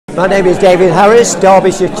My name is David Harris,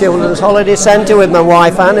 Derbyshire Children's Holiday Centre, with my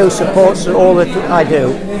wife Anne, who supports all that I do.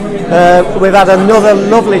 We've had another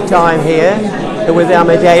lovely time here with the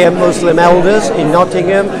Ahmadiyya Muslim elders in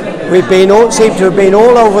Nottingham. We've seem to have been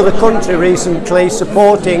all over the country recently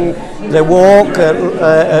supporting the walk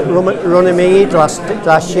at Runnymede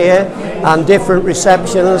last year and different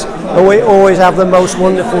receptions, and we always have the most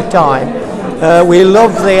wonderful time. We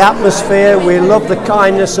love the atmosphere, we love the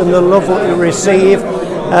kindness and the love that we receive.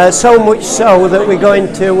 So much so that we're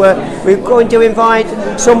going to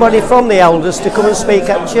invite somebody from the elders to come and speak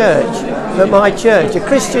at church, at my church, a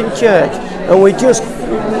Christian church, and we're just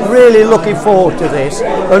really looking forward to this.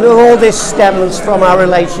 And all this stems from our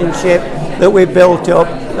relationship that we've built up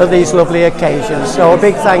at these lovely occasions. So a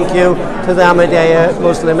big thank you to the Ahmadiyya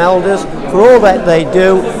Muslim elders for all that they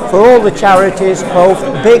do, for all the charities, both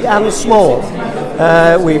big and small.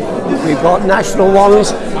 We've got national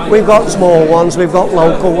ones, we've got small ones, we've got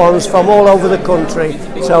local ones from all over the country.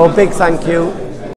 So a big thank you